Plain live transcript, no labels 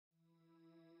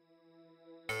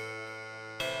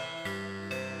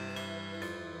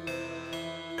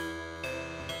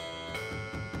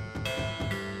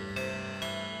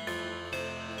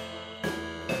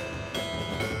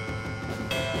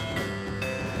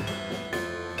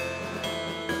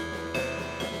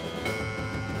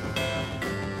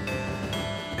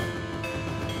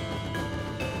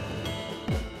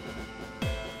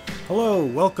Hello,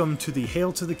 welcome to the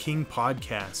Hail to the King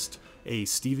podcast, a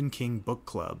Stephen King book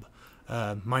club.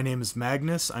 My name is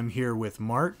Magnus. I'm here with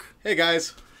Mark. Hey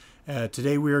guys.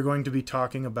 Today we are going to be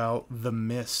talking about The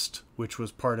Mist, which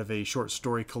was part of a short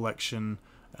story collection,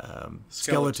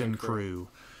 Skeleton Crew.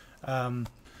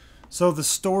 So the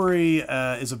story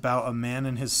is about a man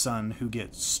and his son who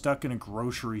get stuck in a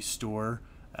grocery store,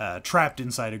 trapped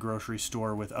inside a grocery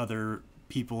store with other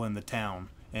people in the town.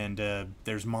 And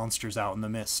there's monsters out in the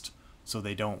mist, so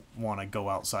they don't want to go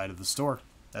outside of the store.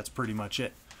 That's pretty much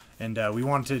it. And we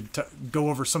wanted to go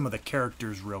over some of the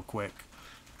characters real quick.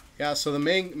 Yeah, so the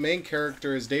main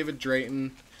character is David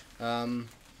Drayton.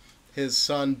 His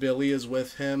son Billy is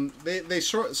with him. They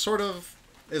sort of,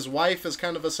 his wife is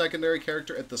kind of a secondary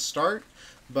character at the start,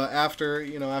 but after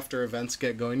events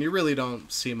get going, you really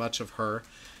don't see much of her.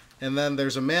 And then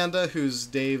there's Amanda, who's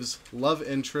Dave's love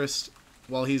interest,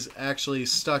 while he's actually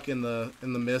stuck in the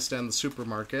mist and the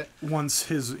supermarket. Once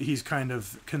he's kind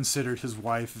of considered his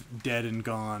wife dead and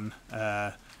gone,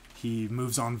 he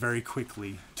moves on very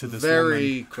quickly to this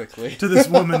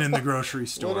woman in the grocery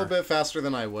store. A little bit faster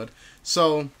than I would.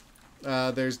 So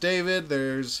there's David,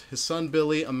 there's his son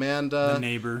Billy, Amanda, the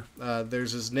neighbor.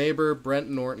 There's his neighbor Brent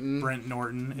Norton. Brent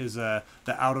Norton is the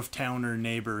out-of-towner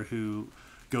neighbor who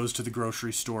goes to the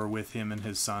grocery store with him and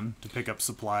his son to pick up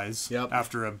supplies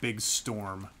after a big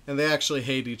storm. And they actually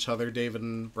hate each other, David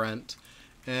and Brent.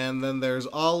 And then there's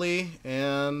Ollie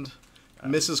and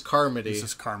Mrs. Carmody.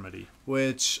 Mrs. Carmody.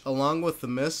 Which, along with the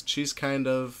Mist, she's kind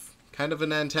of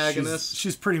an antagonist.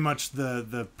 She's pretty much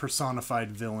the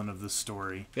personified villain of the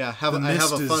story. Yeah, I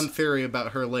have a fun theory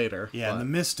about her later. Yeah, and the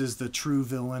Mist is the true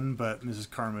villain, but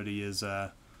Mrs. Carmody is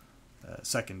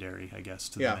secondary, I guess,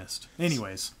 to the Mist.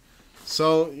 Anyways.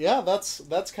 So, yeah, that's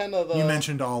kind of the... You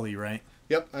mentioned Ollie, right?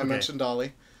 Yep, I mentioned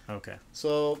Ollie. Okay.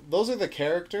 So, those are the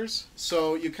characters.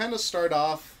 So, you kind of start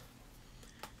off...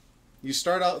 They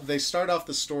start off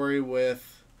the story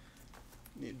with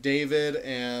David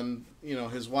and,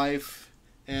 his wife,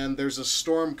 and there's a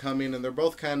storm coming, and they're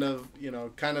both kind of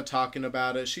talking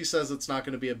about it. She says it's not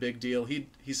going to be a big deal.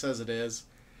 He says it is.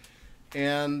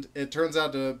 And it turns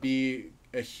out to be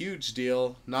a huge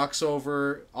deal. Knocks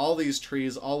over all these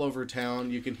trees all over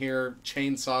town. You can hear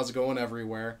chainsaws going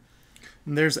everywhere.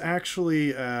 There's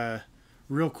actually,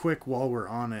 real quick while we're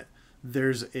on it,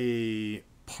 there's a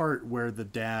part where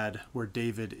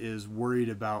David is worried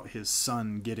about his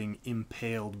son getting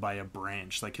impaled by a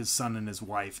branch, like his son and his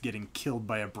wife getting killed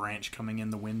by a branch coming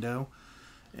in the window.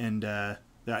 And there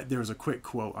was a quick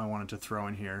quote I wanted to throw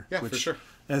in here. Yeah, for sure.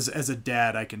 As a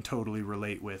dad, I can totally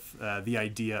relate with the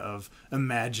idea of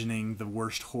imagining the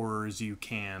worst horrors you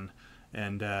can,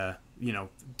 and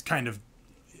kind of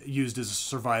used as a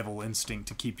survival instinct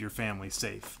to keep your family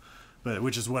safe,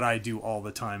 which is what I do all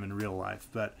the time in real life.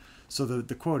 But so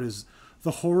the quote is,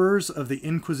 "The horrors of the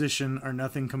Inquisition are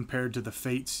nothing compared to the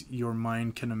fates your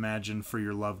mind can imagine for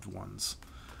your loved ones."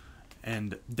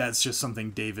 And that's just something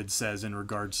David says in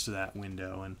regards to that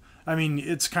window. And I mean,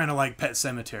 it's kind of like Pet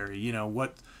Sematary.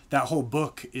 What that whole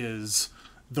book is,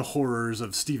 the horrors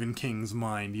of Stephen King's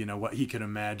mind. What he could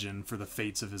imagine for the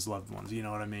fates of his loved ones. You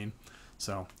know what I mean?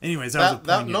 So, anyways, that was a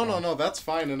poignant one. No, that's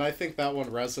fine. And I think that one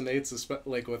resonates,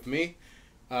 like with me.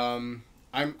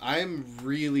 I'm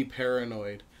really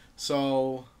paranoid.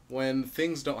 So when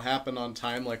things don't happen on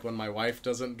time, like when my wife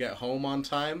doesn't get home on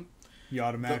time, you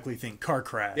automatically think car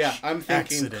crash. Yeah, I'm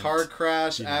thinking accident, car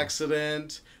crash,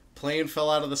 accident, plane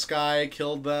fell out of the sky,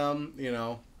 killed them,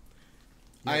 Yeah.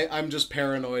 I'm just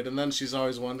paranoid. And then she's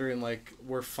always wondering, like,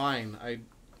 we're fine.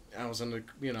 I was in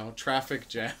a, traffic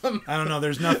jam. I don't know.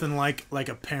 There's nothing like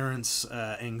a parent's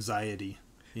anxiety.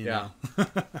 You know?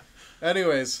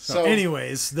 Anyways,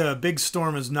 the big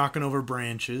storm is knocking over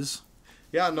branches.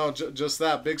 Yeah, no, just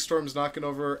that. Big storm's knocking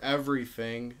over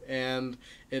everything. And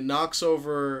it knocks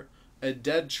over a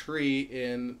dead tree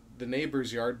in the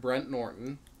neighbor's yard, Brent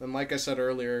Norton. And like I said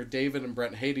earlier, David and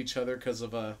Brent hate each other because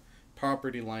of a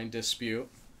property line dispute.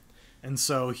 And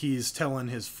so he's telling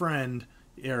his friend,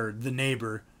 or the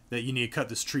neighbor, that you need to cut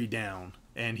this tree down.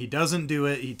 And he doesn't do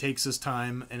it. He takes his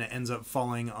time, and it ends up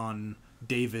falling on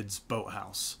David's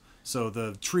boathouse. So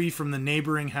the tree from the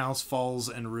neighboring house falls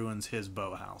and ruins his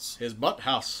boathouse. His butt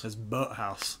house. His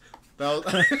boathouse.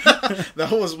 That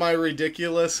was my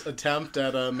ridiculous attempt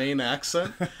at a Maine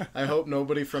accent. I hope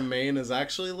nobody from Maine is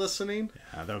actually listening.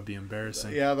 Yeah, that would be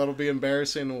embarrassing. Yeah, that'll be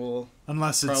embarrassing. We'll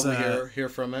probably hear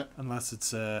from it. Unless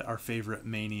it's our favorite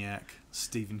maniac,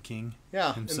 Stephen King.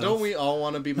 Yeah, himself. And don't we all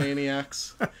want to be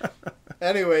maniacs?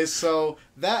 Anyways, so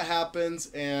that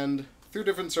happens, and through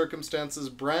different circumstances,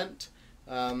 Brent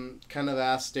kind of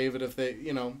asks David if they,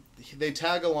 they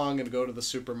tag along and go to the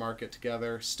supermarket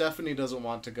together. Stephanie doesn't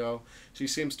want to go. She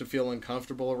seems to feel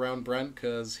uncomfortable around Brent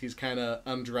because he's kind of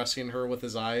undressing her with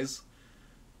his eyes.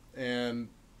 And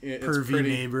it's pervy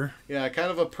neighbor. Yeah, kind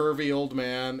of a pervy old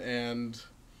man. And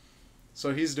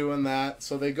so he's doing that.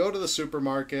 So they go to the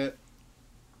supermarket.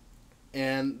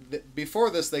 And before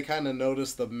this, they kind of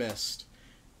notice the mist.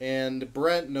 And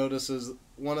Brent notices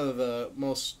one of the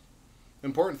most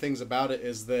important things about it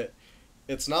is that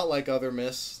it's not like other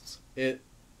mists. It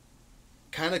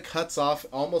kind of cuts off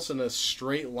almost in a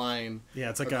straight line. Yeah,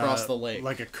 it's like across the lake,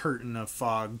 like a curtain of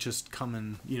fog just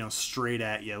coming, straight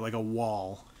at you, like a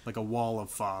wall of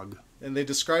fog. And they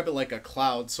describe it like a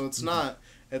cloud, so it's not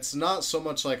so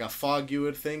much like a fog you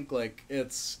would think. Like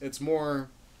it's more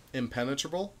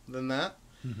impenetrable than that.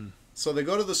 Mm-hmm. So they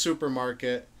go to the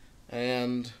supermarket,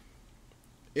 and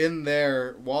in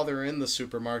there, while they're in the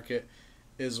supermarket,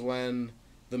 is when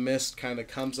the mist kind of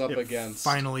comes up against.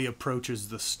 Finally approaches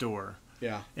the store.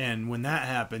 Yeah. And when that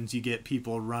happens, you get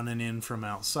people running in from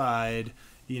outside,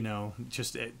 you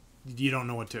don't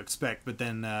know what to expect. But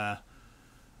then I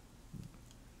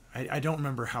don't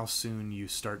remember how soon you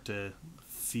start to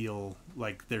feel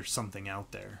like there's something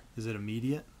out there. Is it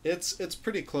immediate? It's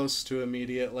pretty close to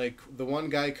immediate. Like, the one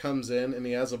guy comes in and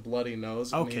he has a bloody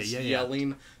nose. And he's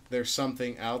yelling, there's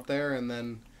something out there. And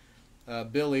then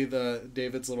Billy,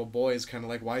 David's little boy, is kind of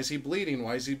like, why is he bleeding?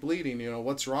 Why is he bleeding?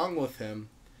 What's wrong with him?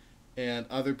 And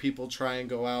other people try and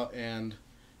go out, and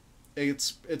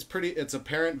it's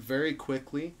apparent very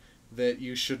quickly that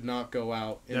you should not go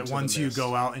out into the mist. That once you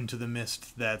go out into the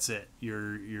mist, that's it.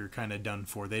 You're kind of done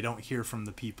for. They don't hear from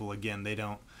the people again. They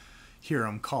don't hear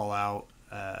them call out.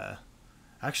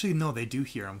 Actually, no, they do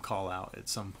hear them call out at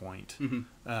some point.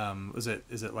 Mm-hmm. Is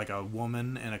it like a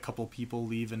woman and a couple people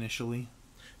leave initially?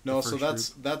 No, so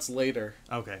that's later.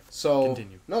 Okay. So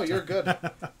continue. No, you're good.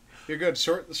 You're good.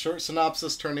 Short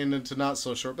synopsis turning into not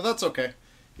so short, but that's okay.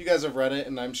 You guys have read it,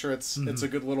 and I'm sure it's a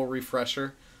good little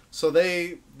refresher. So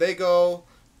they go,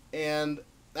 and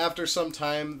after some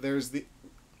time, there's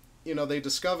they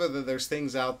discover that there's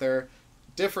things out there,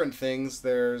 different things.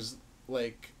 There's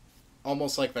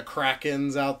almost like the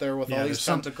Krakens out there with all these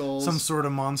tentacles. Some sort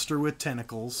of monster with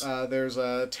tentacles. There's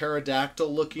a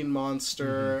pterodactyl-looking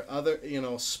monster, other,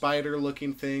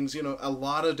 spider-looking things, a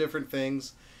lot of different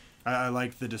things. I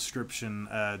like the description.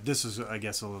 This is, I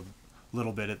guess, a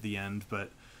little bit at the end,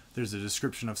 but there's a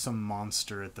description of some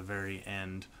monster at the very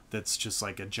end that's just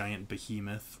like a giant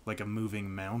behemoth, like a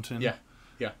moving mountain.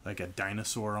 Yeah. Like a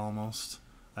dinosaur almost.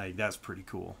 Like, that's pretty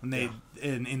cool. And they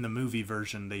in the movie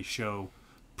version, they show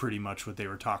pretty much what they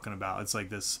were talking about. It's like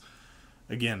this,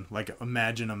 again, like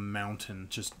imagine a mountain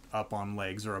just up on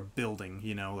legs, or a building,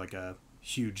 like a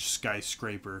huge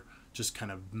skyscraper just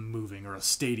kind of moving, or a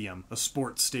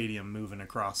sports stadium moving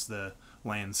across the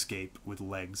landscape with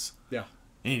legs. Yeah.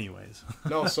 Anyways.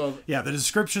 No, so yeah, the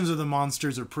descriptions of the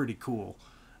monsters are pretty cool.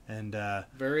 And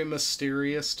very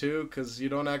mysterious too, because you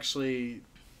don't actually,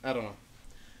 I don't know.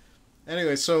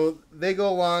 Anyway, so they go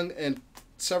along, and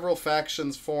several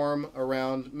factions form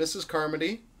around Mrs.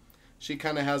 Carmody. She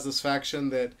kind of has this faction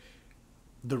that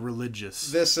the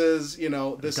religious. This is,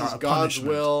 this is God's punishment.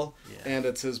 will, and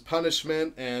it's his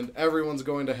punishment, and everyone's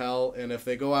going to hell, and if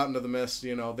they go out into the mist,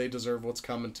 they deserve what's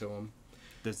coming to them.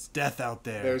 There's death out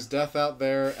there. There's death out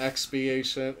there,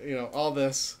 expiation, all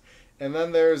this. And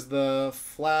then there's the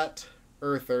Flat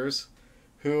Earthers,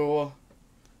 who...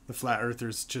 The Flat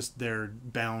Earthers, they're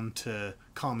bound to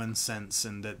common sense,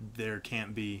 and that there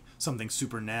can't be something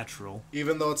supernatural.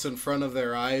 Even though it's in front of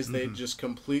their eyes, they just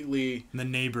completely... The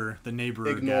neighbor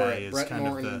guy is Brett kind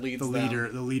Norton of leads the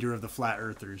leader of the Flat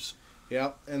Earthers.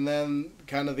 Yep, and then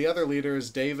kind of the other leader is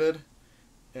David,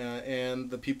 and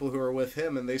the people who are with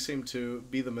him, and they seem to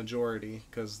be the majority,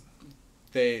 because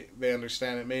they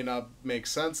understand it may not make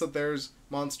sense that there's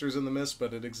monsters in the mist,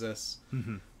 but it exists.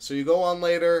 Mm-hmm. So you go on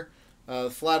later,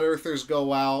 Flat Earthers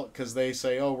go out, because they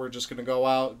say, oh, we're just going to go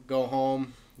out, go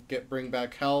home, bring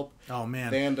back help. Oh,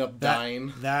 man. They end up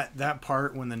dying. That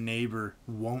part when the neighbor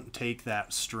won't take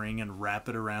that string and wrap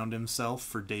it around himself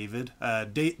for David.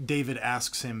 David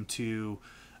asks him to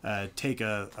take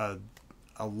a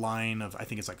line of, I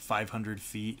think it's like 500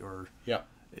 feet or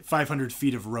 500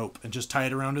 feet of rope, and just tie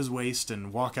it around his waist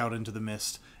and walk out into the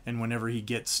mist. And whenever he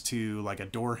gets to like a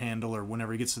door handle, or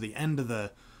whenever he gets to the end of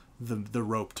the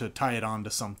rope, to tie it onto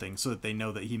something so that they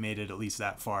know that he made it at least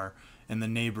that far. And the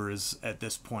neighbor is at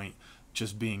this point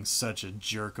just being such a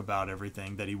jerk about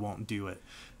everything that he won't do it.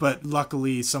 But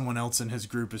luckily someone else in his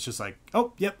group is just like,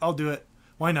 oh, yep, I'll do it.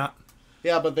 Why not?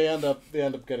 Yeah, but they end up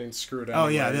getting screwed anyways. Oh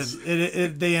yeah,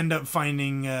 they end up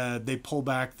finding they pull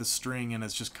back the string and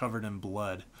it's just covered in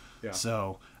blood. Yeah.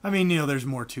 So I mean, there's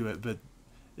more to it, but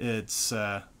it's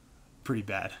pretty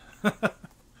bad.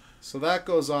 So that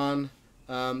goes on.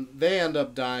 They end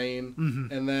up dying,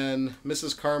 Mm-hmm. and then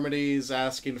Mrs. Carmody's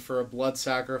asking for a blood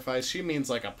sacrifice. She means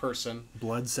like a person.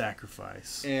 Blood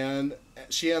sacrifice. And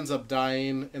she ends up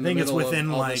dying in the it's middle within,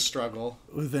 of all like, the struggle.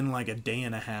 Within like a day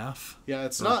and a half. Yeah,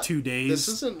 it's or not 2 days. This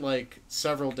isn't like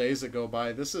several days that go by.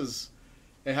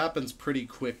 It happens pretty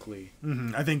quickly.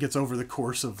 Mm-hmm. I think it's over the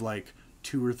course of like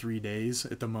 2 or 3 days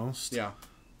at the most. Yeah.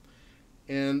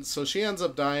 And so she ends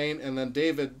up dying, and then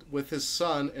David, with his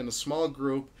son in a small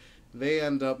group, they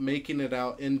end up making it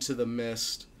out into the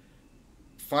mist,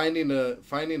 finding a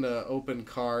open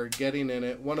car, getting in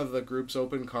it, one of the group's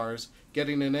open cars,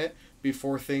 getting in it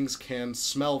before things can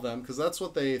smell them, because that's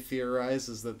what they theorize,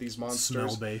 is that these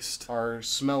monsters Smell-based. are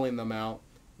smelling them out.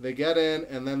 They get in,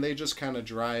 and then they just kind of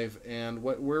drive, and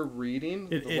what we're reading,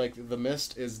 like the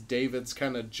mist, is David's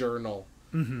kind of journal.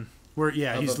 Mm-hmm. Where he's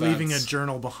events. leaving a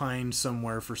journal behind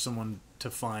somewhere for someone to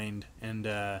find, and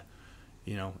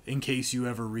in case you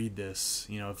ever read this,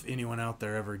 if anyone out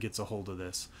there ever gets a hold of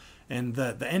this. And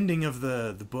the ending of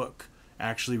the book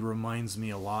actually reminds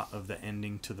me a lot of the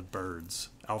ending to The Birds.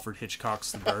 Alfred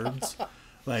Hitchcock's The Birds.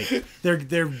 Like,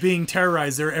 they're being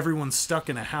terrorized. Everyone's stuck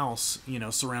in a house,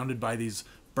 surrounded by these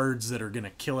birds that are going to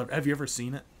kill everyone. Have you ever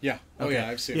seen it? Yeah. Oh, okay. yeah,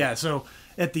 I've seen it. Yeah, so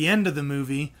at the end of the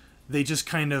movie, they just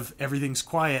kind of, everything's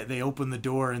quiet. They open the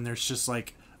door, and there's just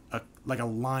like a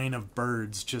line of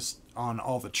birds just on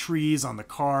all the trees, on the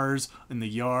cars, in the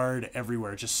yard,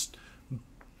 everywhere, just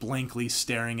blankly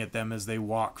staring at them as they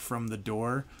walk from the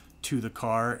door to the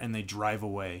car and they drive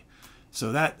away.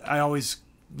 So that, I always,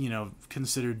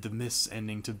 considered the Mist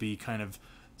ending to be kind of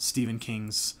Stephen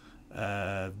King's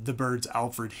The Birds,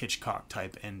 Alfred Hitchcock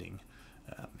type ending.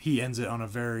 He ends it on a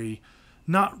very,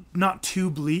 not too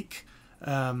bleak.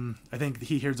 I think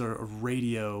he hears a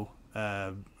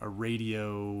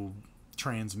radio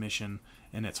transmission,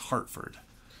 and it's Hartford.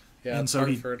 Yeah, and it's so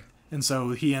Hartford.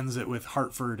 So he ends it with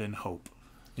Hartford and hope.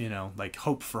 Like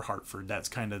hope for Hartford. That's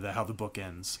kind of how the book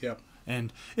ends. Yep.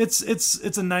 And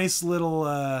it's a nice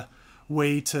little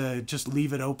way to just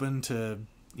leave it open to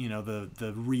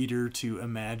the reader to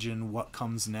imagine what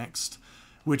comes next,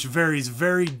 which varies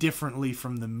very differently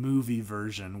from the movie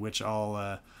version, which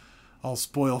I'll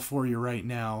spoil for you right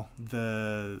now.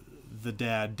 The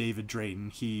dad, David Drayton,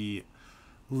 he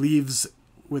leaves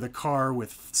with a car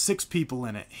with 6 people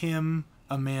in it. Him,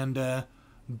 Amanda,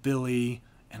 Billy,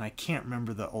 and I can't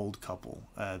remember the old couple.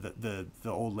 The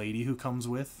old lady who comes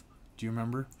with. Do you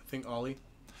remember? I think Ollie.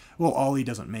 Well, Ollie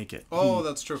doesn't make it. Oh,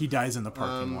 that's true. He dies in the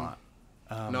parking lot.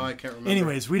 No, I can't remember.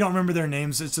 Anyways, we don't remember their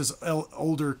names. It's this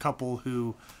older couple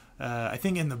who, I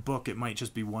think in the book it might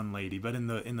just be one lady, but in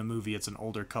the movie it's an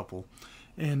older couple,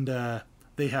 and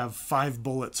they have 5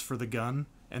 bullets for the gun,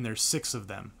 and there's 6 of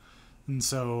them, and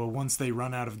so once they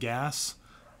run out of gas,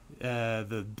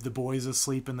 the boy's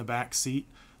asleep in the back seat.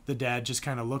 The dad just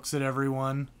kind of looks at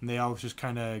everyone, and they all just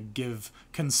kind of give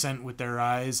consent with their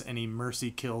eyes, and he mercy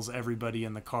kills everybody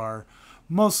in the car,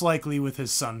 most likely with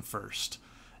his son first.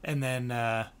 And then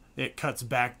it cuts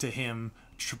back to him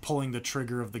pulling the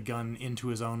trigger of the gun into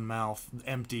his own mouth,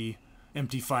 empty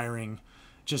firing,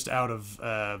 just out of...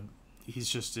 he's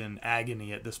just in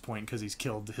agony at this point because he's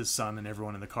killed his son and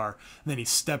everyone in the car. And then he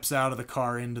steps out of the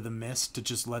car into the mist to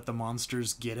just let the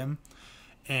monsters get him.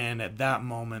 And at that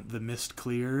moment, the mist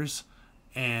clears,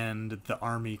 and the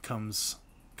army comes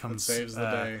saves the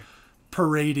day,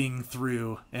 parading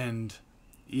through, and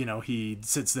he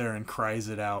sits there and cries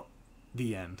it out.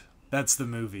 The end. That's the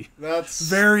movie. That's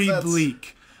very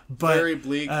bleak, but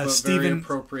very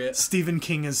appropriate. Stephen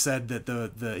King has said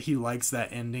that he likes that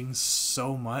ending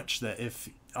so much that if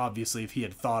he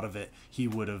had thought of it, he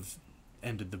would have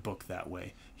ended the book that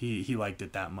way. He liked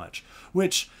it that much,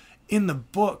 which. In the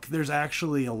book, there's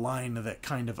actually a line that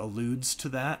kind of alludes to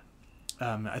that.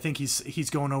 I think he's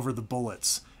going over the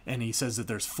bullets, and he says that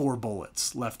there's 4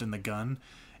 bullets left in the gun,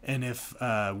 and if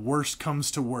worst comes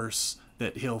to worst,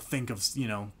 that he'll think of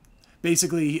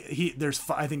basically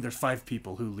I think there's 5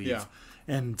 people who leave, yeah.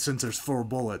 And since there's 4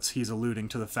 bullets, he's alluding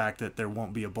to the fact that there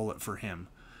won't be a bullet for him,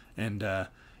 and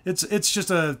it's just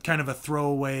a kind of a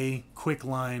throwaway quick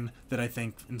line that I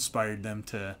think inspired them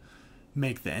to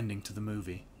make the ending to the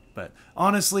movie. But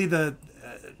honestly,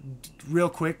 real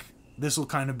quick, this will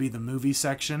kind of be the movie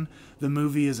section. The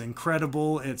movie is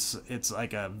incredible. It's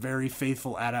like a very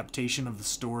faithful adaptation of the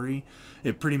story.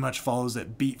 It pretty much follows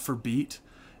it beat for beat.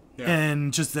 Yeah.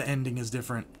 And just the ending is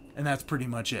different. and that's pretty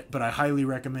much it. But I highly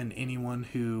recommend anyone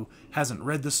who hasn't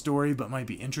read the story but might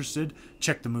be interested,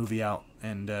 check the movie out.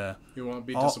 And you won't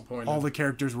be disappointed. All the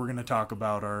characters we're going to talk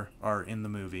about are in the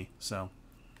movie. So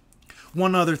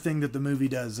one other thing that the movie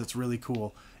does that's really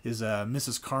cool is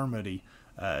Mrs. Carmody.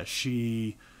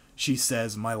 She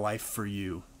says "my life for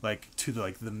you," like to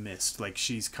the mist. Like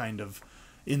she's kind of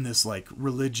in this like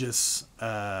religious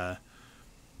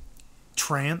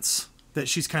trance that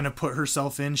she's kind of put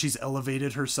herself in. She's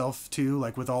elevated herself to,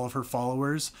 like, with all of her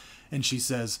followers, and she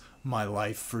says "my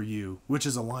life for you," which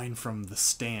is a line from The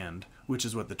Stand, which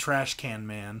is what the trash can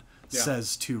man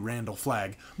says to Randall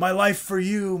Flagg. "My life for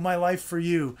you, my life for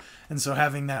you." And so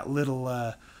having that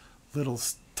little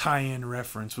tie-in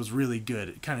reference was really good.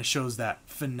 It kind of shows that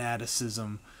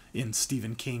fanaticism in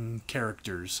Stephen King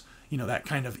characters, you know, that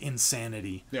kind of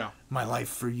insanity. Yeah. "My life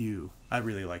for you." I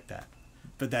really like that.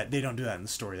 But that they don't do that in the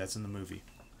story. That's in the movie.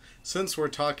 Since we're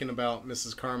talking about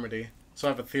Mrs. Carmody, so I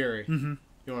have a theory. Mm-hmm.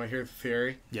 You want to hear the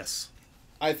theory? Yes.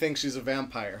 I think she's a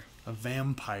vampire. A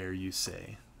vampire, you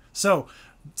say? So,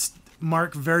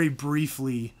 Mark very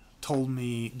briefly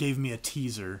gave me a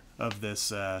teaser of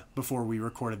this before we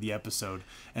recorded the episode,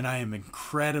 and I am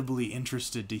incredibly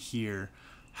interested to hear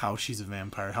how she's a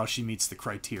vampire, how she meets the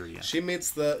criteria. She meets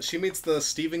the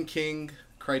Stephen King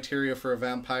criteria for a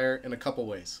vampire in a couple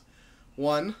ways.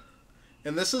 One,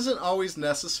 and this isn't always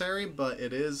necessary, but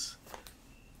it is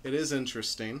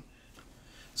interesting.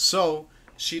 So,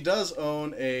 she does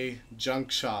own a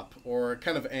junk shop, or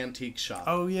kind of antique shop.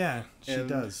 Oh, yeah, she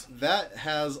does. That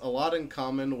has a lot in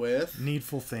common with...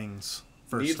 Needful Things,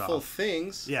 Needful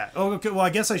Things. Yeah. Oh, okay. Well, I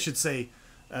guess I should say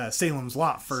Salem's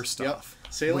Lot first off.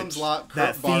 Salem's Lot,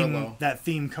 Kurt Barlow. That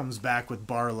theme comes back with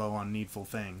Barlow on Needful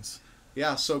Things.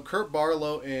 Yeah, so Kurt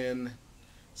Barlow in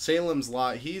Salem's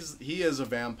Lot, he is a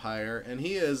vampire, and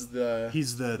he's the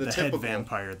head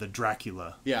vampire, the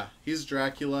Dracula. Yeah, he's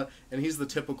Dracula, and he's the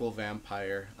typical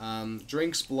vampire.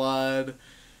 Drinks blood,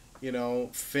 you know,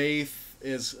 faith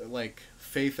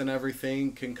in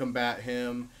everything can combat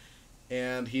him,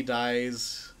 and he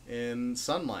dies in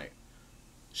sunlight.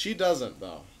 She doesn't,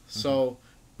 though. So,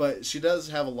 but she does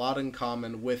have a lot in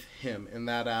common with him in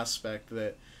that aspect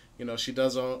that, you know, she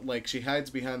does own, like, she hides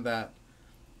behind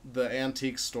the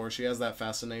antique store. She has that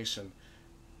fascination.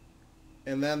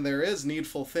 And then there is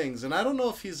Needful Things, and I don't know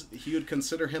if he would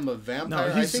consider him a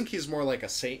vampire. I think he's more like a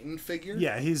Satan figure.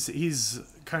 Yeah, he's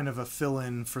kind of a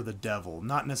fill-in for the devil.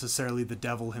 Not necessarily the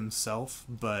devil himself,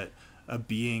 but a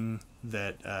being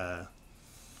that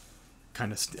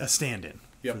kind of a stand-in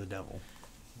for the devil.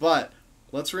 But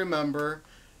let's remember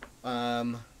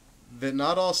that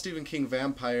not all Stephen King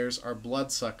vampires are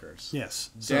bloodsuckers. Yes.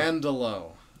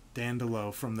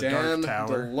 Dandelo from the Dark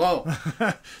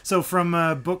Tower. So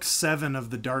from book 7 of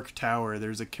the Dark Tower,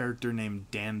 there's a character named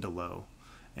Dandelo,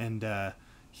 and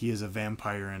he is a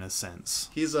vampire in a sense.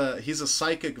 He's a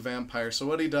psychic vampire. So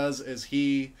what he does is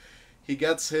he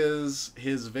gets his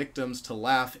victims to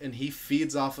laugh, and he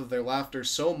feeds off of their laughter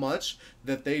so much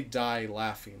that they die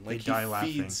laughing. Like he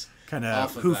feeds kind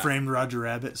of Who Framed Roger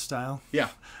Rabbit style.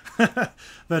 Yeah.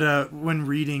 But when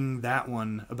reading that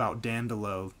one about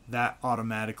Dandelo, that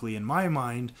automatically, in my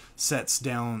mind, sets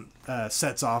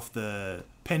off the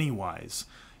Pennywise.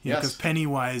 You know, because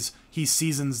Pennywise, he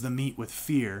seasons the meat with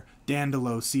fear.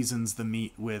 Dandelo seasons the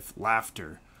meat with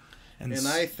laughter. And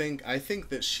I think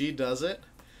that she does it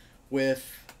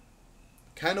with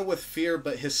kind of with fear,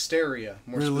 but hysteria,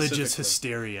 more religious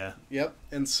hysteria. Yep.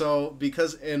 And so,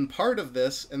 because in part of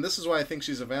this, and this is why I think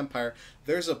she's a vampire,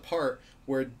 there's a part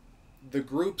where the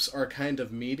groups are kind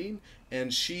of meeting,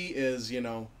 and she is, you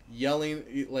know,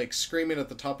 yelling, like screaming at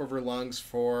the top of her lungs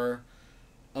for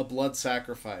a blood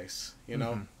sacrifice, you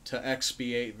know, to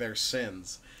expiate their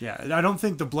sins. Yeah, I don't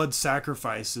think the blood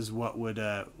sacrifice is what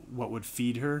would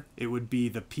feed her. It would be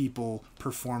the people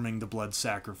performing the blood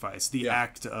sacrifice, the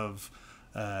act of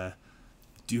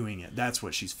doing it. That's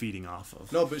what she's feeding off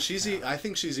of. No, but I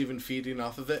think she's even feeding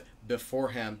off of it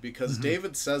beforehand, because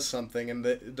David says something, and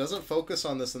it doesn't focus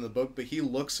on this in the book, but he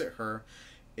looks at her,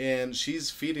 and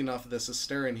she's feeding off of this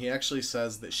hysteria, and he actually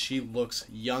says that she looks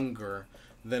younger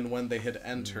than when they had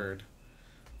entered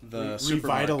the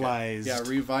supermarket. Revitalized. Yeah,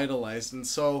 revitalized. And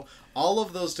so all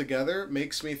of those together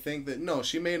makes me think that, no,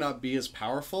 she may not be as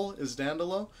powerful as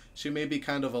Dandelo. She may be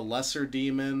kind of a lesser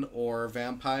demon or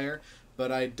vampire,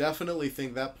 but I definitely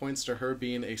think that points to her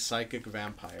being a psychic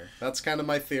vampire. That's kind of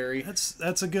my theory.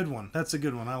 That's a good one. That's a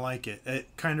good one. I like it. It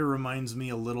kind of reminds me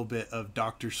a little bit of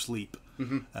Dr. Sleep.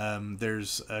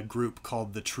 There's a group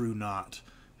called the True Knot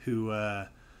who I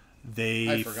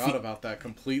forgot about that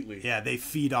completely. Yeah, they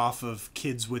feed off of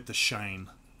kids with the shine.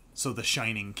 so the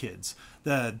Shining kids.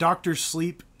 The Doctor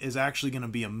Sleep is actually going to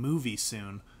be a movie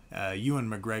soon. Ewan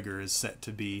McGregor is set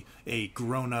to be a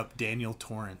grown-up Daniel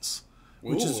Torrance,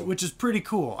 which is pretty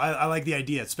cool. I like the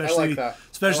idea, especially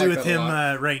with him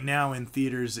right now in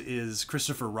theaters is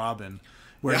Christopher Robin,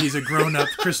 where he's a grown-up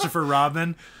Christopher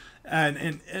Robin.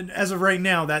 And as of right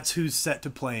now, that's who's set to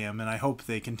play him, and I hope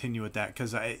they continue with that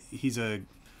because I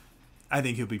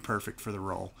think he'll be perfect for the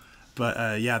role.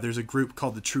 But yeah, there's a group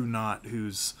called the True Knot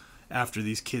who's after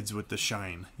these kids with the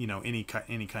shine, any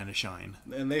kind of shine,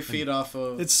 and they feed off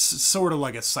of. It's sort of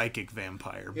like a psychic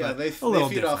vampire. Yeah, but they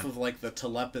feed off of like the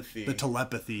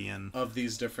telepathy and of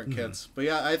these different kids. But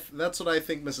yeah, that's what I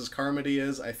think Mrs. Carmody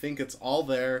is. I think it's all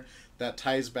there that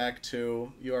ties back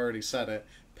to, you already said it,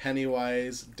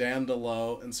 Pennywise,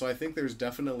 Dandelo, and so I think there's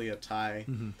definitely a tie.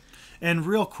 And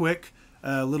real quick,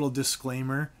 a little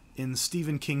disclaimer. In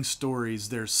Stephen King stories,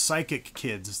 there's psychic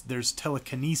kids, there's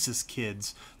telekinesis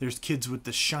kids, there's kids with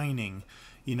the shining.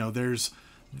 There's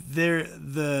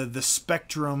the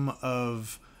spectrum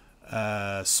of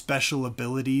special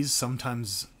abilities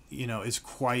sometimes is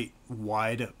quite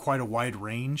a wide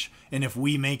range. And if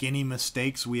we make any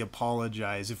mistakes, we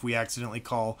apologize if we accidentally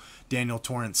call Daniel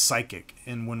Torrance psychic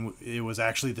and when it was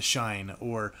actually the shine,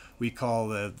 or we call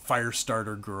the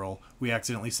Firestarter girl, we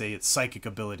accidentally say it's psychic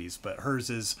abilities, but hers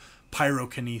is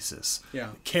pyrokinesis. Yeah.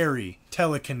 Carrie,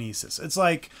 telekinesis. It's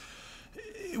like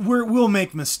we'll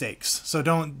make mistakes, so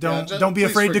don't be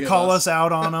afraid to call us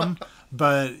out on them.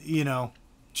 But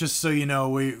just so you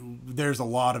know, there's a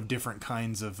lot of different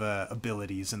kinds of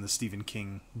abilities in the Stephen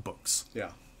King books.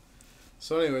 Yeah.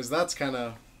 So, anyways, that's kind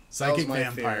of psychic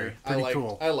vampire. Pretty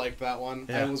cool. I liked that one.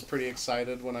 Yeah. I was pretty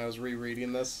excited when I was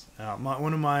rereading this.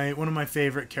 One of my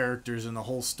favorite characters in the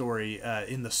whole story,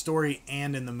 in the story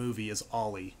and in the movie, is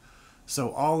Ollie.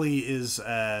 So Ollie is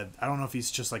I don't know if he's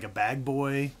just like a bag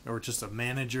boy or just a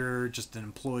manager, just an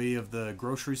employee of the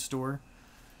grocery store.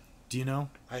 Do you know?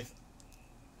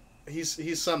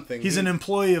 He's something. He's an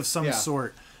employee of some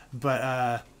sort,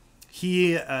 but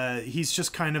he's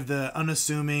just kind of the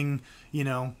unassuming,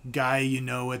 guy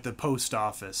at the post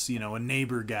office, a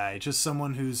neighbor guy, just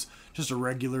someone who's just a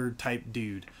regular type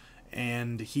dude,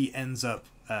 and he ends up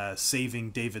saving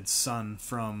David's son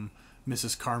from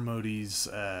Mrs. Carmody's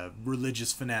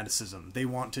religious fanaticism. They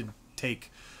want to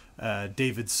take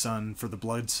David's son for the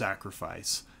blood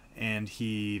sacrifice, and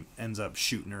he ends up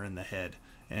shooting her in the head,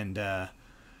 and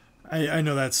I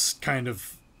know that's kind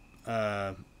of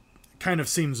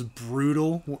seems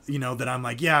brutal, that I'm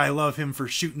like, yeah, I love him for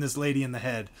shooting this lady in the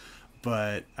head.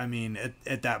 But I mean,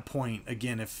 at that point,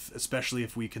 again, especially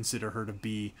if we consider her to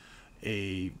be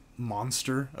a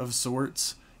monster of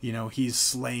sorts, he's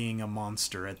slaying a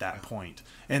monster at that point.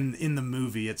 And in the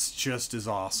movie, it's just as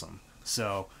awesome.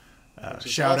 So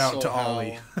shout out to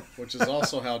Ollie. Which is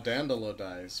also how Dandelo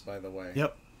dies, by the way.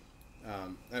 Yep.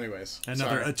 Anyways,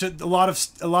 a lot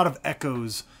of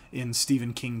echoes in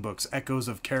Stephen King books, echoes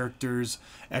of characters,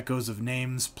 echoes of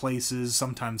names, places,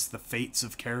 sometimes the fates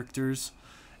of characters,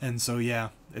 and so yeah,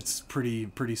 it's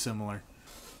pretty similar.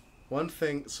 One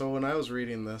thing, so when I was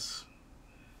reading this,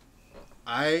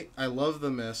 I love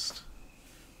The Mist,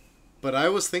 but I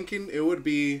was thinking it would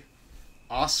be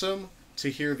awesome to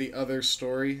hear the other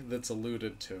story that's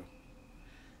alluded to.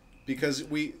 Because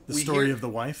we story hear, of the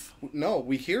wife? No,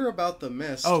 we hear about the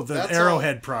Mist. Oh, that's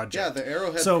Arrowhead Project. Yeah, the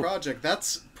Arrowhead Project.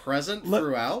 That's present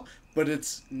throughout, but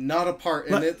it's not a part,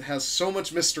 and it has so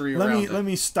much mystery around it. Let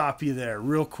me stop you there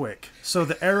real quick. So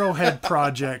the Arrowhead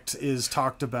Project is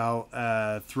talked about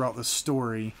throughout the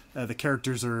story. The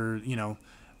characters are,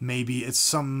 maybe it's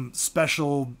some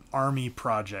special army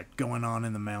project going on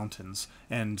in the mountains,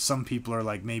 and some people are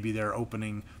like, maybe they're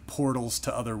opening portals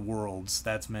to other worlds.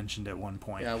 That's mentioned at one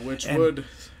point. Yeah, which would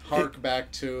hark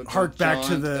back to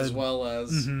the as well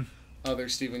as other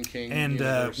Stephen King and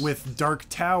universe. With Dark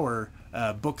Tower,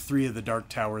 book 3 of the Dark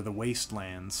Tower, The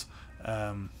Wastelands.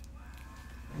 Hold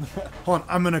on,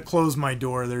 I'm gonna close my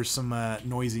door. There's some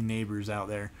noisy neighbors out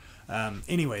there.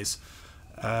 Anyways.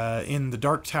 In the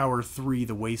Dark Tower 3,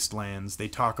 The Wastelands, they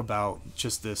talk about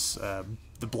just this,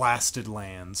 the blasted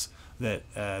lands that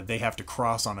they have to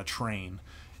cross on a train.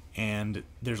 And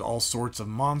there's all sorts of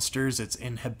monsters. It's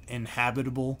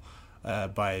inhabitable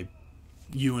by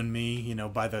you and me,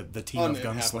 by the team of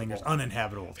gunslingers.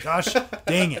 Uninhabitable. Gosh,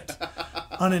 dang it.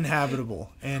 Uninhabitable.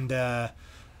 And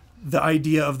the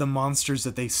idea of the monsters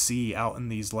that they see out in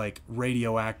these like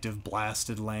radioactive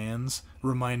blasted lands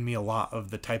remind me a lot of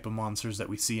the type of monsters that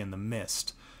we see in The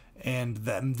Mist. And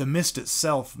the Mist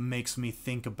itself makes me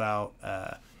think about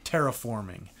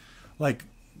terraforming. Like,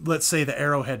 let's say the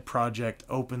Arrowhead Project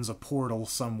opens a portal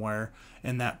somewhere,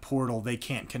 and that portal, they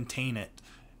can't contain it.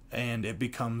 and it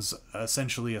becomes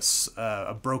essentially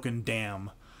a broken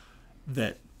dam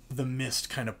that the mist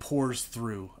kind of pours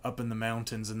through up in the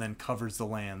mountains and then covers the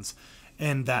lands.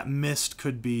 And that mist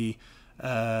could be,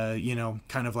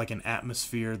 kind of like an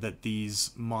atmosphere that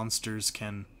these monsters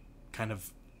can kind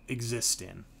of exist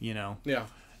in, Yeah.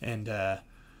 And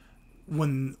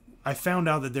when I found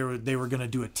out that they were going to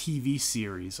do a TV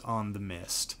series on the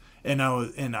mist, and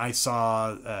I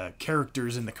saw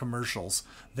characters in the commercials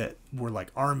that were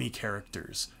like army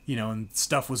characters, and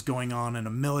stuff was going on in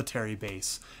a military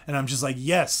base, and I'm just like,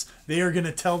 yes, they are going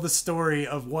to tell the story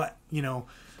of what,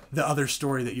 the other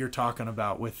story that you're talking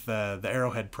about with the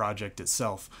Arrowhead Project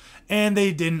itself. And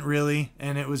they didn't really,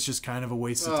 and it was just kind of a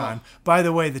waste of time. By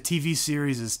the way, the TV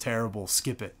series is terrible.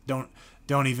 Skip it.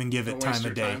 Don't even give it time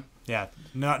of day. Yeah,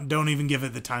 don't even give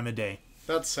it the time of day.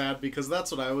 That's sad, because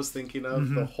that's what I was thinking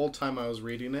of the whole time I was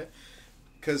reading it.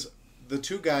 Because the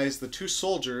two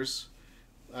soldiers,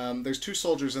 there's two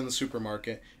soldiers in the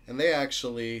supermarket, and they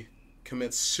actually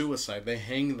commit suicide. They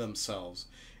hang themselves.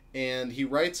 And he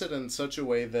writes it in such a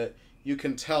way that you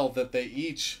can tell that they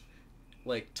each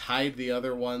tied the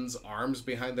other one's arms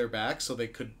behind their back so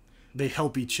they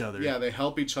help each other. Yeah, they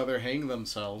help each other hang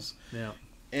themselves. Yeah.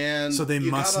 And so they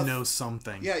must know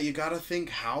something. Yeah, you gotta think,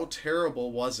 how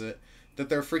terrible was it that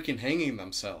they're freaking hanging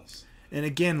themselves? And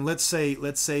again, let's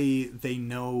say they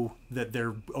know that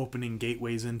they're opening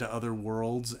gateways into other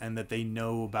worlds, and that they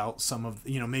know about some of,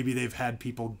 maybe they've had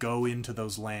people go into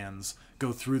those lands,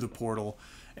 go through the portal,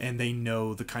 and they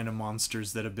know the kind of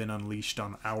monsters that have been unleashed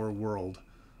on our world.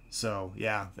 So,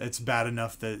 yeah, it's bad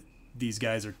enough that these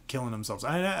guys are killing themselves.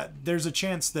 There's a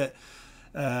chance that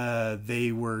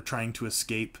they were trying to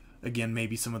escape, again,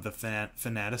 maybe some of the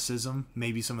fanaticism.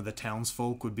 Maybe some of the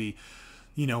townsfolk would be,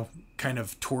 kind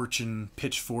of torch and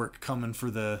pitchfork coming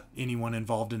for anyone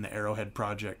involved in the Arrowhead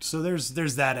Project. So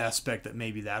there's that aspect that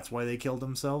maybe that's why they killed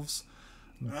themselves.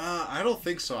 I don't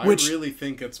think so. I really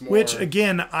think it's more. Which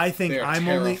again, I think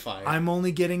I'm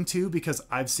only getting to because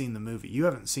I've seen the movie. You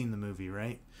haven't seen the movie,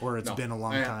 right? Or it's been a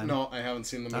long time. No, I haven't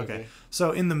seen the movie. Okay,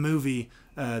 so in the movie,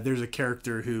 there's a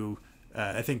character who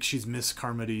I think she's Miss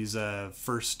Carmody's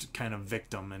first kind of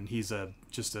victim, and he's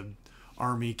just a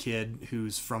army kid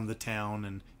who's from the town,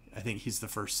 and I think he's the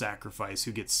first sacrifice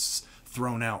who gets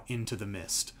thrown out into the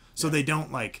mist. So they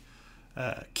don't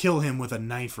kill him with a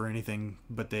knife or anything,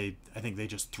 but I think they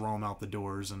just throw him out the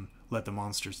doors and let the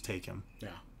monsters take him. Yeah.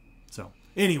 So,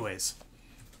 anyways.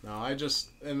 No,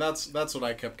 and that's what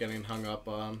I kept getting hung up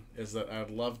on, is that I'd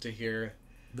love to hear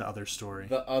the other story.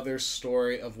 The other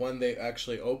story of when they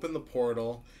actually open the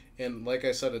portal, and like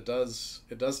I said, it does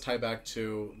tie back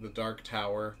to the Dark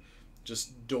Tower,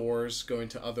 just doors going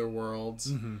to other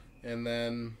worlds, and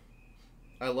then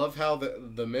I love how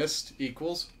the mist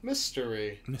equals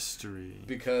mystery. Mystery.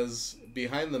 Because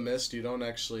behind the mist, you don't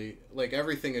actually...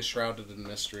 everything is shrouded in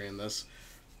mystery in this.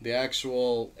 The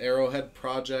actual Arrowhead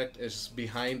Project is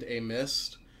behind a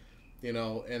mist,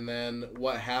 and then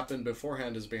what happened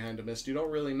beforehand is behind a mist. You don't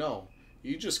really know.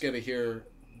 You just get to hear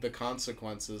the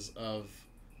consequences of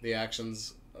the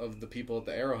actions of the people at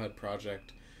the Arrowhead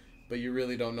Project, but you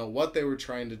really don't know what they were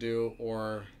trying to do,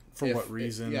 or... For what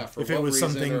reason? If it was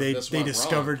something they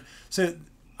discovered. Wrong. So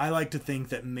I like to think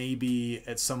that maybe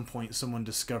at some point someone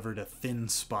discovered a thin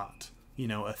spot.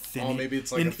 A thinny. Oh, maybe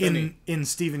it's like a thinny. In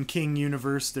Stephen King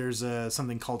universe, there's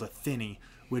something called a thinny,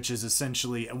 which is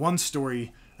essentially one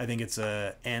story. I think it's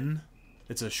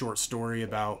It's a short story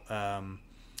about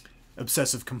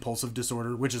obsessive compulsive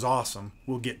disorder, which is awesome.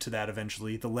 We'll get to that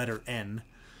eventually. The letter N.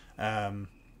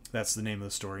 That's the name of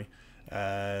the story.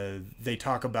 They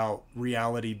talk about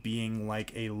reality being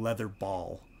like a leather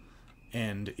ball,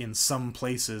 and in some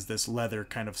places this leather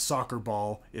kind of soccer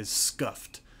ball is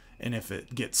scuffed, and if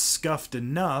it gets scuffed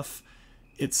enough,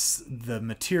 the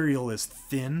material is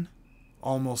thin,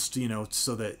 almost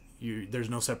so that there's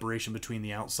no separation between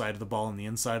the outside of the ball and the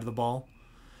inside of the ball,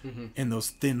 and those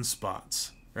thin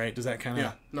spots, right? Does that kind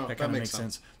of make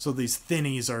sense? So these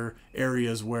thinnies are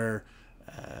areas where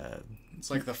it's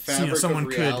like the fabric of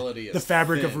reality. The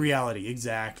fabric of reality,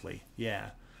 exactly. Yeah,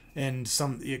 and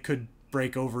it could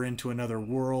break over into another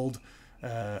world,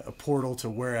 a portal to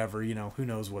wherever. Who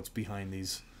knows what's behind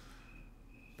these.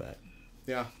 But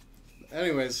yeah.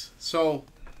 Anyways, so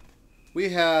we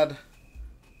had.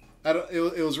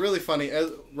 It was really funny.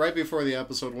 Right before the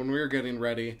episode, when we were getting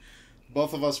ready,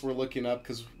 both of us were looking up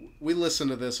because we listened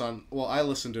to this on... Well, I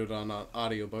listened to it on an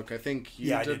audiobook. I think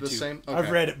you did the same. Okay. I've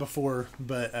read it before,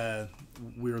 but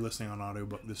we were listening on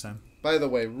audiobook this time. By the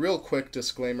way, real quick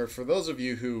disclaimer. For those of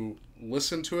you who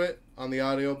listen to it on the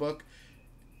audiobook,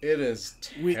 It is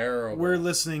terrible. We're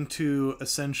listening to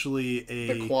essentially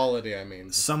the quality, I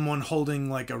mean. Someone holding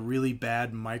like a really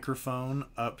bad microphone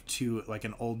up to like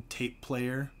an old tape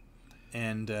player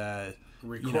and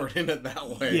recording it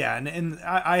that way. Yeah, and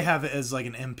I have it as like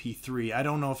an MP3. I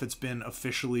don't know if it's been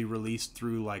officially released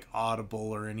through like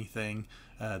Audible or anything.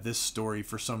 This story,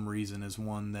 for some reason, is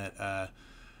one that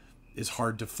is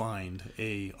hard to find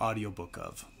a audiobook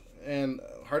of. And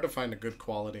hard to find a good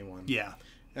quality one. Yeah.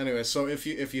 Anyway, so if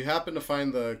you happen to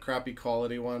find the crappy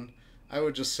quality one, I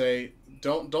would just say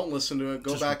don't listen to it.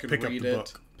 Go Just back and read it.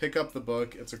 book. Pick up the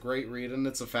book. It's a great read, and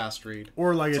it's a fast read.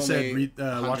 Or like it's I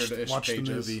said, watch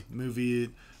pages. the movie.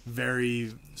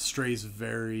 Movie strays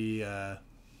very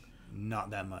not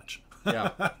that much.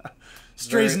 Yeah.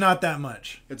 Strays not that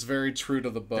much. It's very true to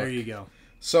the book. There you go.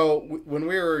 So when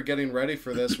we were getting ready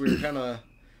for this, we were kind of...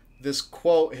 This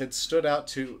quote had stood out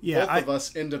to both of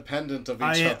us independent of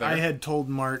each other. I had told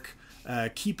Mark,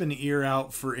 keep an ear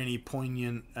out for any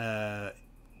poignant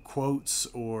quotes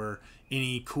or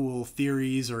any cool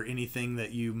theories or anything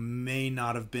that you may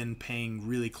not have been paying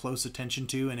really close attention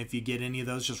to. And if you get any of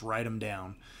those, just write them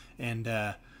down. And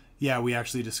we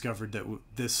actually discovered that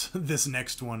this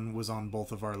next one was on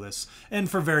both of our lists. And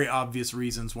for very obvious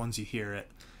reasons once you hear it.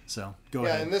 So go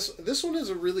ahead. Yeah, and this one is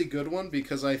a really good one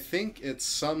because I think it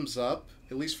sums up,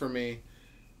 at least for me,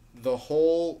 the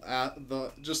whole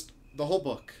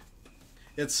book.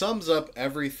 It sums up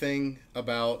everything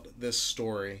about this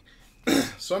story.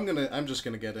 So I'm just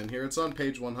gonna get in here. It's on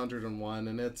page 101,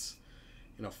 and it's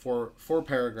four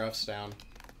paragraphs down.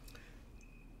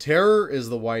 Terror is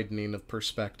the widening of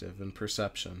perspective and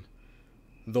perception.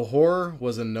 The horror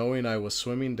was in knowing I was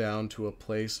swimming down to a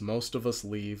place most of us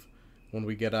leave when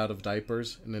we get out of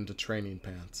diapers and into training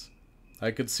pants.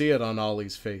 I could see it on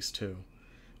Ollie's face, too.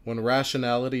 When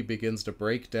rationality begins to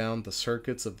break down, the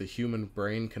circuits of the human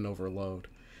brain can overload.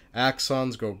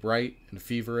 Axons go bright and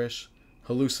feverish.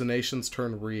 Hallucinations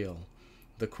turn real.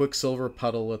 The quicksilver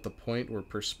puddle at the point where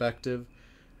perspective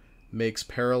makes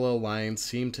parallel lines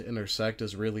seem to intersect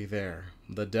is really there.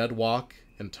 The dead walk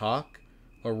and talk.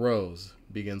 A rose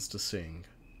begins to sing.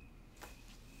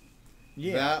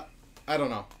 Yeah. I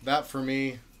don't know. That, for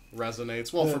me,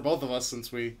 resonates. Well, for both of us,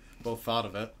 since we both thought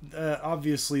of it.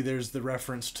 Obviously, there's the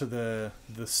reference to the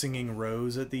singing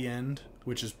rose at the end,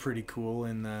 which is pretty cool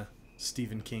in the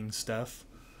Stephen King stuff.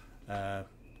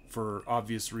 For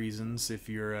obvious reasons, if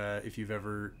you've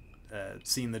ever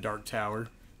seen The Dark Tower.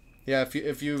 Yeah,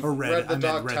 if you've read The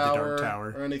Dark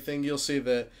Tower or anything, you'll see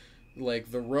that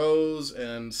like the rose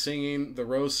singing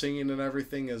and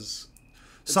everything is...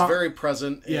 It's very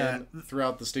present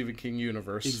throughout the Stephen King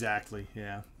universe. Exactly,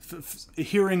 yeah.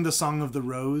 Hearing the Song of the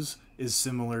Rose is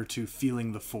similar to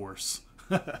feeling the Force,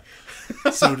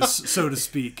 so to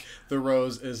speak. The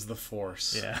rose is the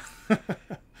Force. Yeah.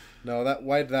 No,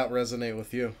 why did that resonate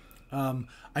with you?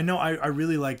 I know I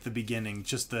really like the beginning.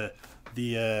 Just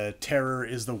the terror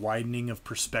is the widening of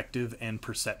perspective and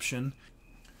perception.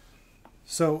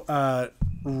 So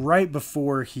right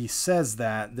before he says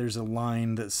that, there's a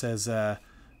line that says,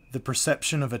 the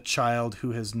perception of a child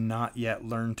who has not yet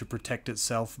learned to protect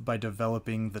itself by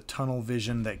developing the tunnel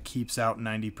vision that keeps out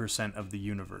 90% of the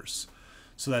universe.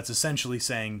 So that's essentially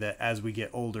saying that as we get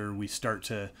older, we start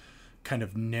to kind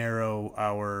of narrow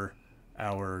our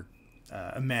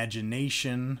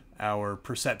imagination, our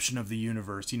perception of the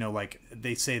universe. Like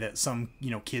they say that some,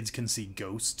 kids can see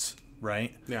ghosts,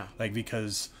 right? Yeah. Like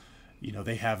because,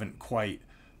 they haven't quite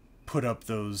put up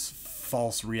those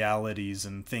false realities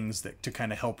and things that to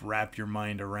kind of help wrap your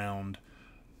mind around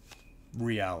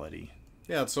reality.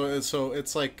 Yeah, so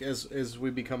it's like as we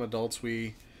become adults,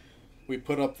 we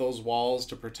put up those walls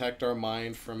to protect our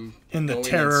mind from and the going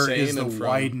terror insane is the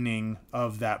widening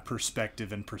of that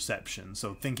perspective and perception.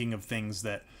 So thinking of things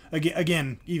that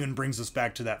again even brings us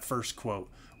back to that first quote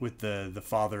with the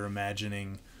father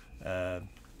imagining the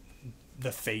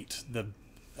fates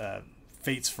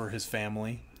for his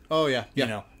family. Oh yeah.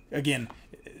 Again,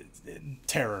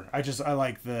 terror. I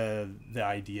like the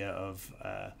idea of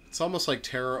it's almost like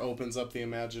terror opens up the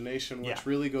imagination, which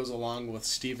really goes along with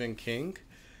Stephen King,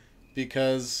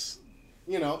 because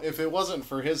if it wasn't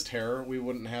for his terror, we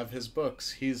wouldn't have his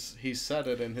books. He's said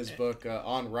it in his book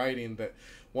On Writing that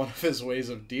one of his ways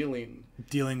of dealing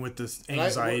with the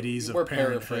anxieties we're of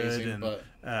parenthood and but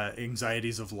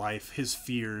anxieties of life, his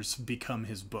fears become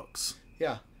his books.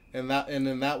 Yeah. And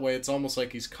in that way, it's almost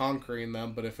like he's conquering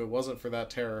them. But if it wasn't for that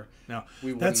terror,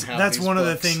 we wouldn't have that's these one books.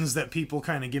 of the things that people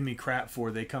kind of give me crap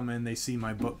for. They come in, they see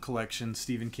my book collection,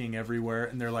 Stephen King everywhere,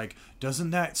 and they're like, "Doesn't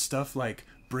that stuff like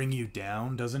bring you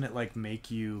down? Doesn't it like make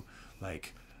you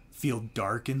like feel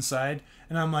dark inside.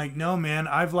 And I'm like, no, man,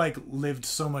 I've like lived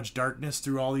so much darkness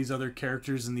through all these other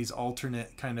characters and these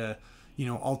alternate kind of,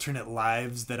 alternate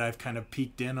lives that I've kind of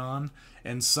peeked in on.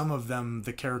 And some of them,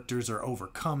 the characters are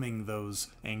overcoming those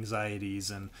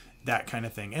anxieties and that kind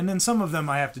of thing. And then some of them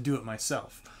I have to do it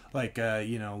myself. Like,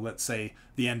 let's say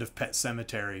the end of Pet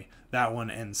Sematary. That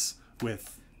one ends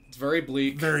with... It's very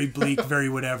bleak. Very bleak, very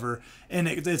whatever. And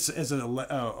it's as a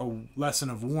lesson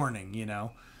of warning,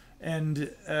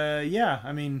 And,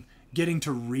 I mean, getting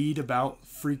to read about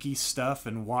freaky stuff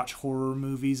and watch horror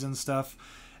movies and stuff,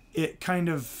 it kind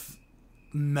of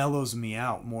mellows me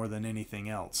out more than anything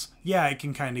else. Yeah, it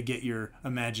can kind of get your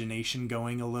imagination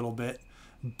going a little bit,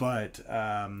 but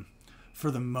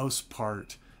for the most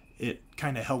part, it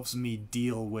kind of helps me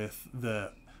deal with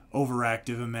the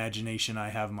overactive imagination I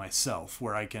have myself,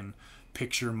 where I can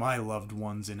picture my loved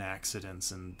ones in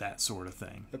accidents and that sort of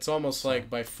thing. It's almost like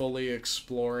by fully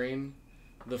exploring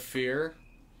the fear,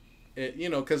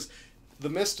 because The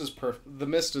Mist is The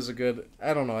Mist is a good,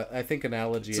 I don't know, I think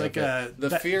analogy. It's like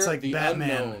fear, it's like the Batman.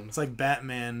 unknown. It's like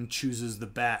Batman chooses the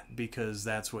bat because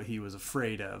that's what he was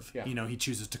afraid of. Yeah. He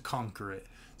chooses to conquer it.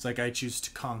 It's like I choose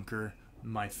to conquer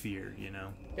my fear.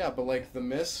 Yeah, but like The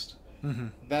Mist, Mm-hmm.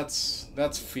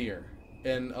 that's fear,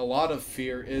 and a lot of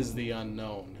fear is the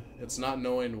unknown. It's not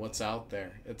knowing what's out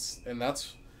there. And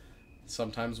that's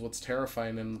sometimes what's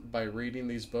terrifying. And by reading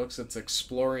these books, it's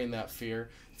exploring that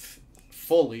fear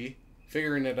fully,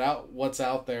 figuring it out, what's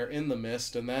out there in the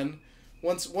mist, and then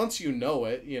once you know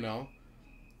it,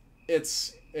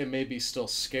 it may be still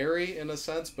scary in a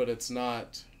sense, but it's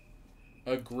not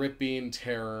a gripping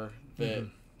terror that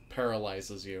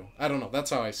paralyzes you. I don't know.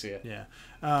 That's how I see it. Yeah.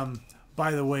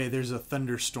 By the way, there's a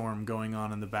thunderstorm going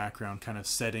on in the background, kind of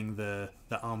setting the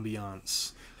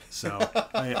ambiance. So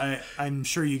I'm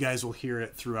sure you guys will hear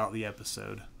it throughout the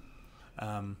episode,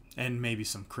 and maybe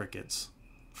some crickets.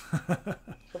 Well,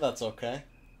 that's okay.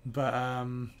 But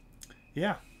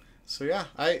yeah. So yeah,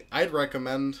 I'd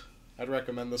recommend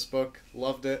this book.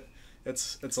 Loved it.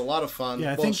 It's a lot of fun.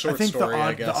 Yeah, I think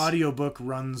the audiobook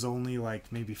runs only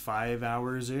like maybe 5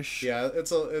 hours ish. Yeah,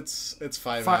 it's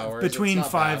 5 hours. Between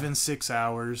 5 and 6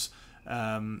 hours.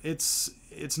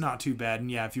 It's not too bad.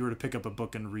 And yeah, if you were to pick up a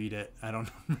book and read it, I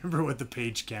don't remember what the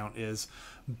page count is,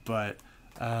 but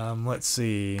let's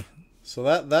see. So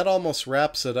that almost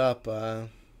wraps it up.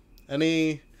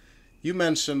 You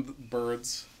mentioned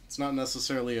Birds. It's not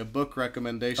necessarily a book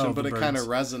recommendation, but it kind of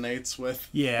resonates with.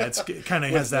 Yeah, it kind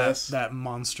of has that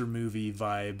monster movie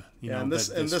vibe.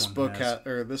 This book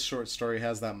this short story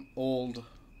has that old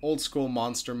school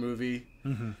monster movie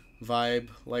vibe,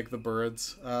 like The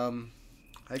Birds.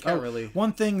 I can't really.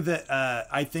 One thing that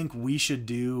I think we should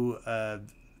do,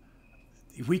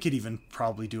 we could even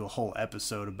probably do a whole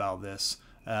episode about this.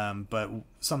 But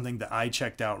something that I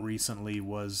checked out recently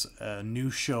was a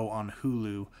new show on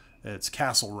Hulu. It's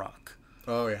Castle Rock.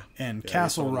 Oh, yeah. And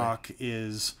Castle Rock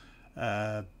is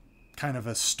kind of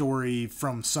a story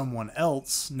from someone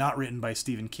else, not written by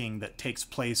Stephen King, that takes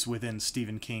place within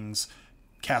Stephen King's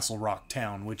Castle Rock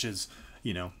town, which is,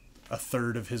 a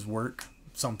third of his work,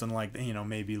 something like,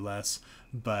 maybe less.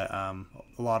 But a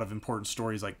lot of important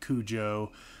stories like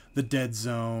Cujo, The Dead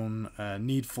Zone,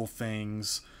 Needful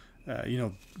Things...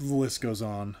 the list goes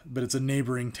on, but it's a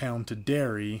neighboring town to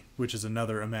Derry, which is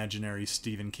another imaginary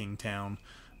Stephen King town.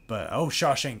 But the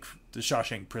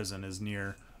Shawshank prison is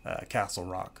near Castle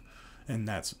Rock, and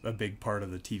that's a big part of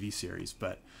the TV series.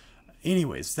 But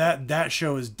anyways, that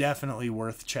show is definitely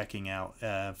worth checking out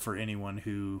for anyone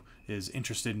who is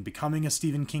interested in becoming a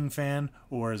Stephen King fan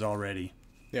or is already.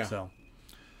 Yeah. So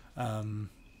I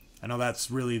know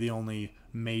that's really the only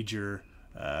major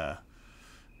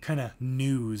kind of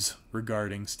news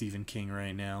regarding Stephen King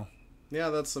right now. Yeah,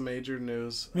 that's the major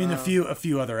news. I mean, a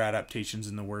few other adaptations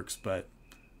in the works, but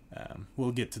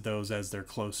we'll get to those as they're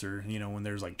closer, when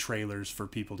there's like trailers for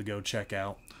people to go check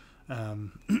out. But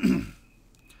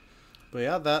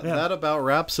yeah, that about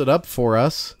wraps it up for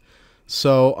us.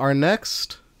 So our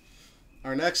next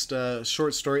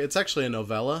short story, it's actually a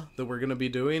novella that we're going to be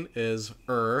doing, is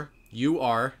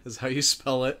U-R is how you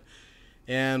spell it.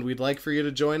 And we'd like for you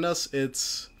to join us.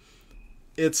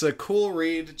 It's a cool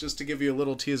read, just to give you a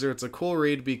little teaser. It's a cool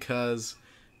read because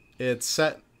it's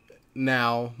set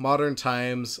now, modern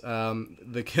times,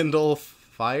 the Kindle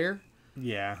Fire.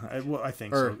 Yeah, I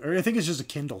think so. Or I think it's just a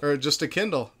Kindle. Or just a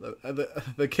Kindle.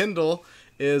 The Kindle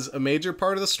is a major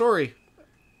part of the story.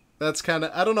 That's kind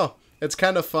of, I don't know. It's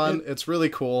kind of fun. It's really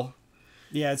cool.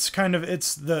 Yeah,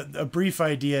 a brief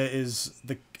idea is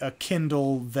a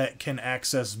Kindle that can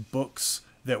access books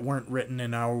that weren't written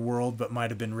in our world but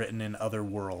might have been written in other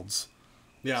worlds.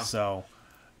 Yeah. So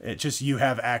It just, you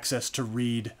have access to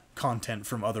read content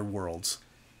from other worlds.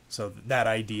 So that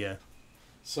idea.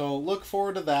 So look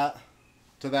forward to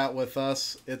that with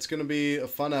us. It's going to be a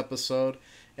fun episode.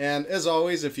 And as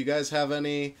always, if you guys have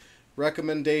any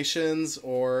recommendations,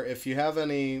 or if you have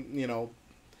any,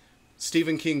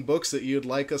 Stephen King books that you'd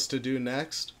like us to do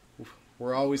next,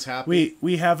 we're always happy.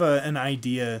 We have an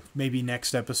idea. Maybe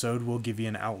next episode we'll give you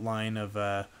an outline of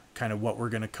kind of what we're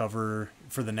going to cover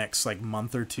for the next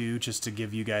month or two, just to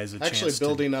give you guys a chance.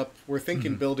 Building up. We're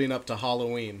thinking building up to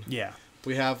Halloween. Yeah.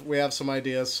 We have some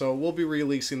ideas, so we'll be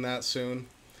releasing that soon.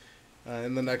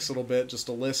 In the next little bit, just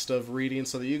a list of reading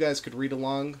so that you guys could read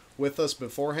along with us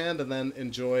beforehand and then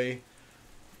enjoy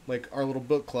our little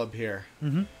book club here.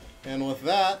 Mm-hmm. And with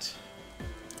that,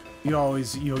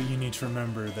 you need to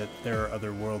remember that there are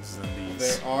other worlds than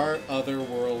these. There are other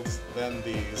worlds than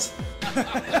these.